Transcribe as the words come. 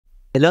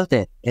Hello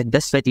there. In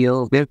this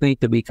video, we're going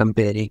to be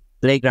comparing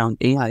Playground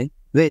AI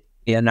with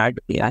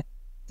Leonardo AI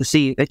to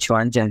see which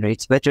one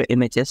generates better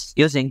images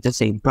using the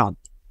same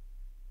prompt.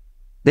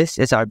 This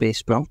is our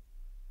base prompt.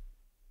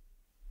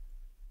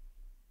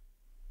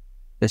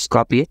 Just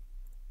copy it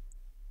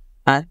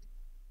and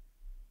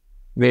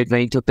we're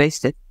going to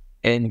paste it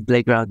in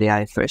Playground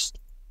AI first.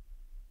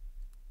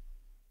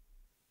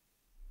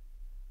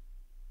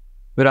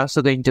 We're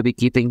also going to be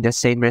keeping the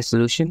same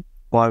resolution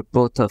for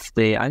both of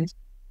the AIs.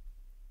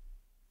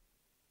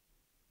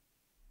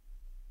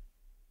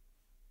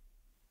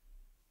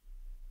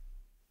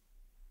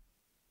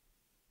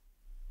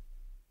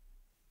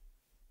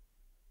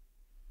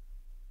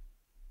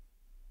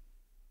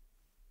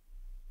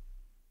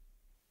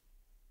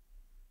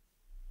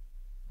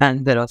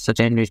 And we're also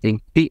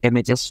generating 3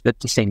 images with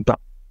the same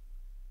prompt.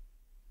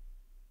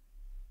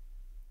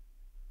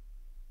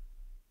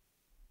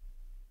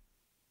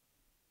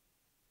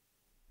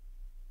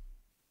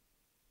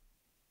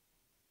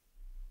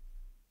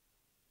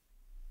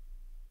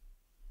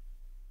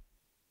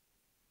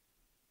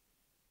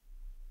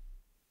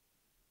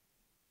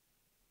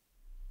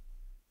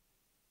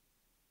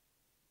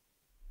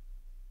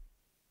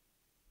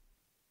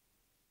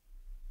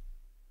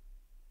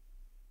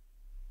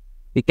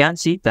 We can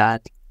see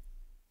that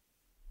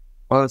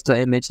all of the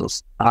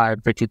images are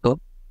pretty good.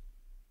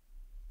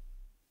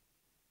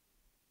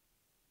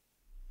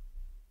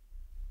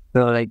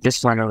 So like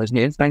this one over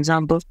here, for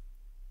example,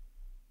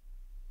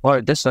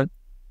 or this one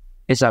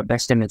is our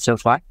best image so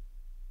far.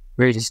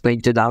 We're just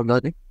going to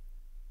download it.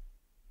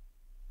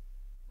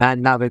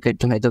 And now we're going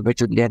to head over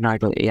to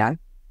Leonardo AI.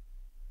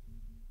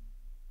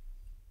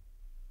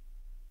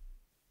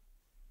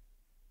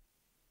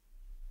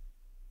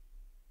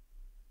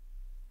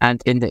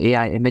 And in the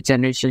AI image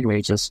generation,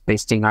 we're just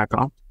pasting our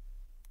prompt.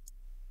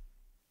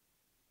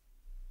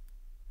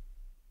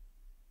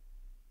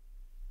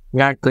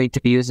 We aren't going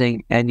to be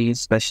using any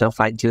special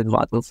fine-tuned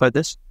model for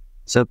this.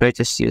 So we're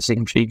just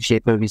using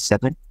Dreamshaper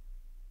V7.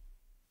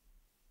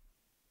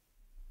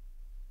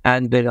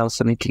 And we're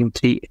also making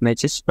 3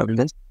 images from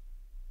this.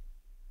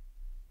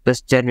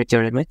 Just generate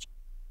your image.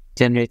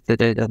 Generate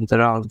it in the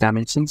wrong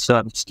dimensions. So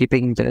I'm just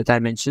keeping the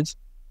dimensions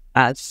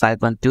as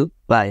 512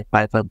 by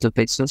 512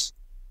 pixels.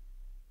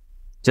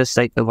 Just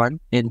like the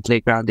one in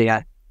Playground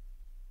AI.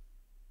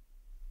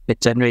 It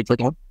generated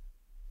one.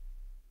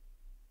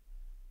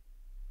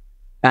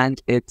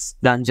 And it's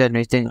done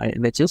generating our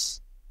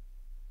images.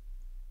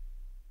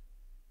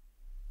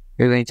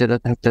 We're going to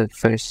look at the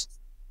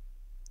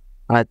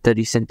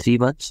recent 3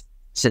 ones,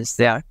 since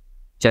they are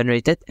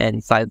generated in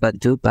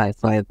 512 by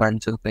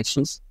 512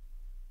 pixels.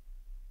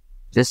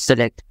 Just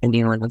select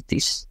any one of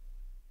these.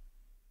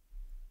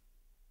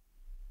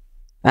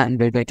 And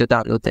we're going to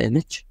download the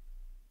image.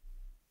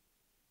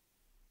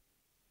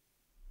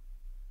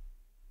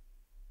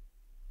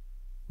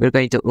 We're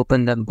going to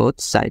open them both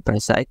side by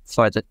side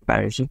for the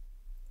comparison.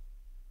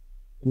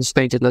 I'm just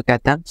going to look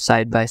at them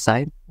side by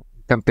side,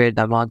 compare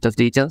the amount of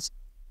details.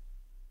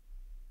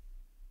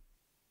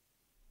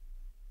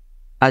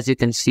 As you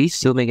can see,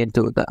 zooming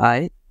into the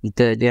eye,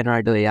 the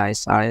Leonardo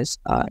AI's eyes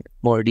are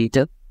more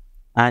detailed,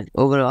 and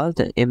overall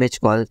the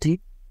image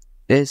quality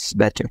is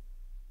better.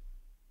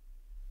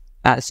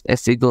 As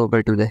if we go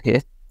over to the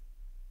hair,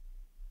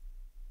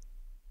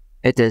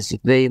 it is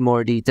way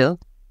more detailed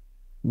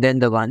than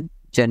the one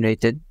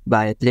generated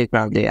by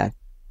Playground AI.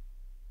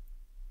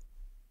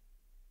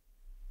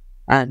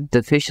 And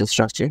the facial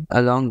structure,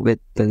 along with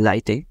the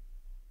lighting,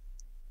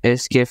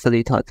 is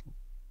carefully thought.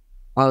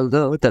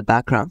 Although the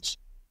backgrounds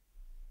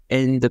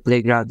in the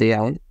Playground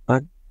AI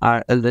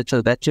are a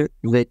little better,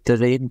 with the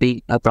rain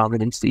being a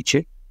prominent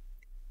feature.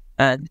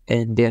 And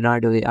in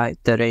Leonardo AI,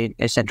 the rain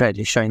isn't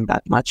really showing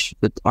that much,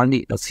 with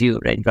only a few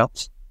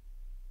raindrops.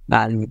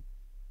 And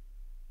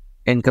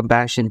in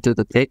comparison to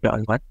the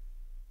Playground one,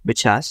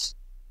 which has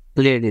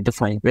clearly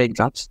defined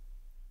raindrops,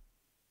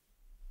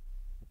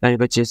 and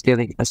which is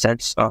giving a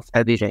sense of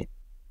heavy rain.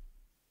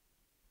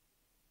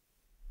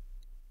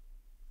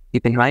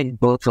 Keep in mind,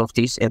 both of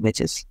these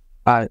images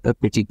are a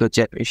pretty good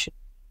generation.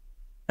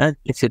 And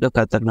if you look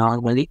at them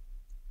normally,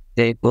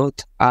 they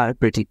both are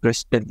pretty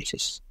crisp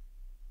images.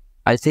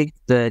 I think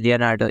the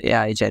Leonardo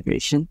AI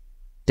generation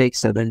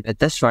takes a win with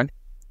this one,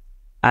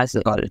 as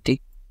the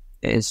quality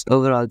is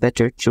overall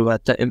better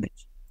throughout the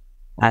image,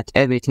 and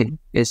everything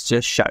is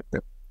just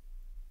sharper.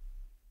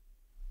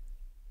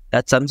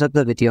 That sums up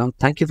the video.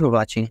 Thank you for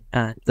watching,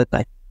 and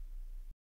goodbye.